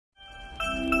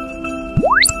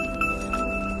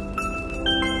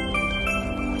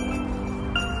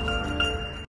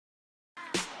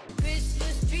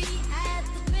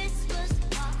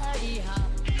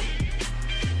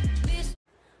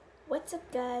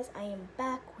guys, I am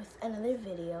back with another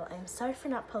video. I'm sorry for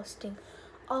not posting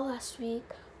all last week.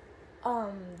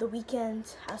 The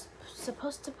weekend, I was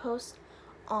supposed to post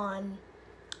on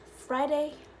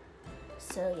Friday.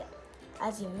 So yeah,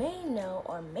 as you may know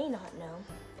or may not know,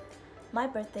 my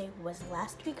birthday was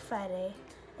last week Friday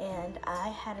and I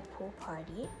had a pool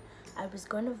party. I was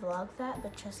going to vlog that,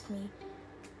 but trust me,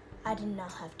 I did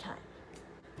not have time.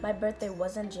 My birthday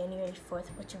was on January 4th,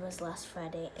 which was last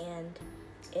Friday, and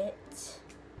it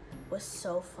was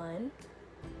so fun.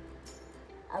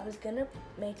 I was gonna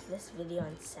make this video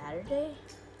on Saturday,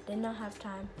 did not have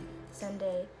time.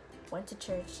 Sunday, went to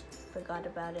church, forgot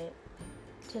about it.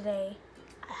 Today,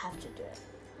 I have to do it.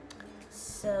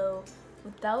 So,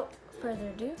 without further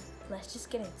ado, let's just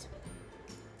get into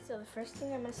it. So the first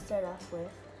thing I'm gonna start off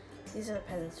with, these are the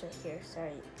presents right here.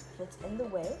 Sorry if it's in the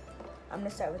way. I'm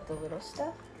gonna start with the little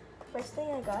stuff. First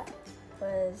thing I got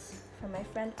was from my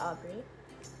friend Aubrey,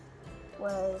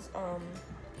 was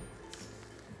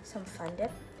some Fun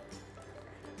Dip.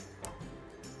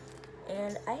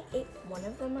 And I ate one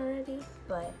of them already,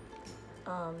 but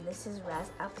this is Raz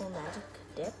Apple Magic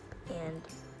Dip, and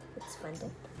it's Fun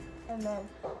Dip. And then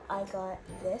I got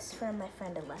this from my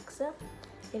friend Alexa.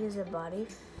 It is a Body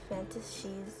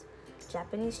Fantasies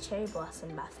Japanese Cherry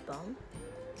Blossom Bath Bomb,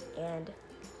 and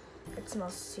it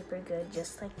smells super good,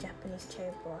 just like Japanese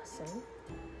cherry blossom.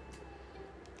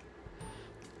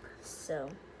 So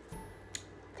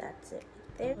that's it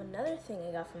there. Another thing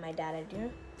I got from my dad,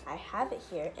 I have it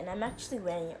here, and I'm actually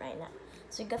wearing it right now.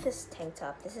 So I got this tank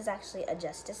top. This is actually a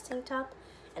Justice tank top,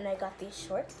 and I got these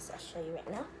shorts. I'll show you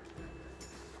right now.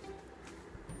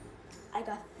 I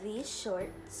got these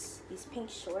shorts, these pink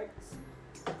shorts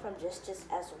from Justice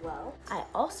as well. I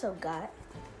also got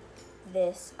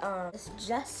this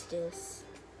Justice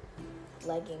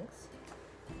leggings.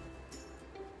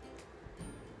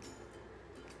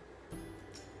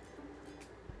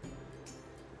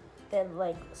 They're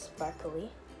like sparkly,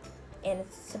 and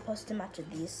it's supposed to match with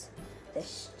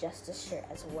this Justice shirt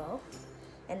as well.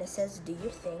 And it says "Do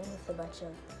your thing" with a bunch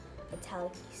of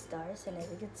metallic stars, and as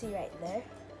you can see right there,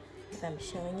 if I'm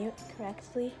showing you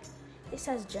correctly, it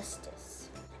says Justice.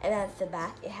 And then at the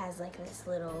back, it has like this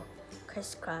little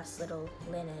crisscross little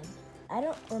linen. I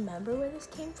don't remember where this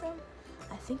came from.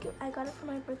 I think I got it for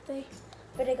my birthday,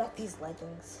 but I got these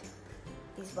leggings,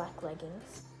 these black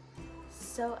leggings.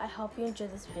 So I hope you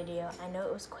enjoyed this video. I know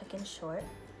it was quick and short.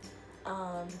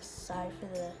 Sorry for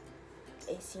the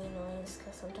AC noise,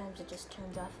 because sometimes it just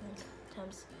turns off and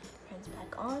sometimes turns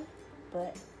back on.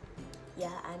 But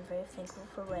yeah, I'm very thankful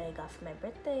for what I got for my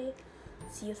birthday.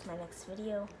 See you with my next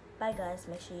video. Bye guys,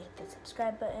 make sure you hit the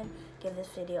subscribe button, give this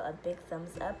video a big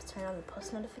thumbs up, turn on the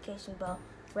post notification bell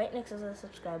right next to the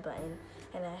subscribe button,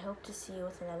 and I hope to see you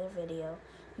with another video,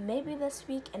 maybe this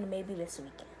week and maybe this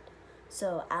weekend.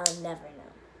 So I'll never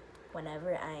know.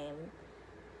 Whenever I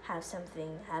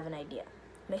have an idea.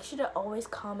 Make sure to always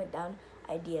comment down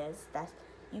ideas that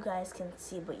you guys can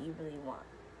see what you really want.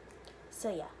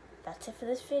 So yeah, that's it for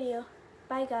this video.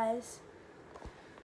 Bye guys.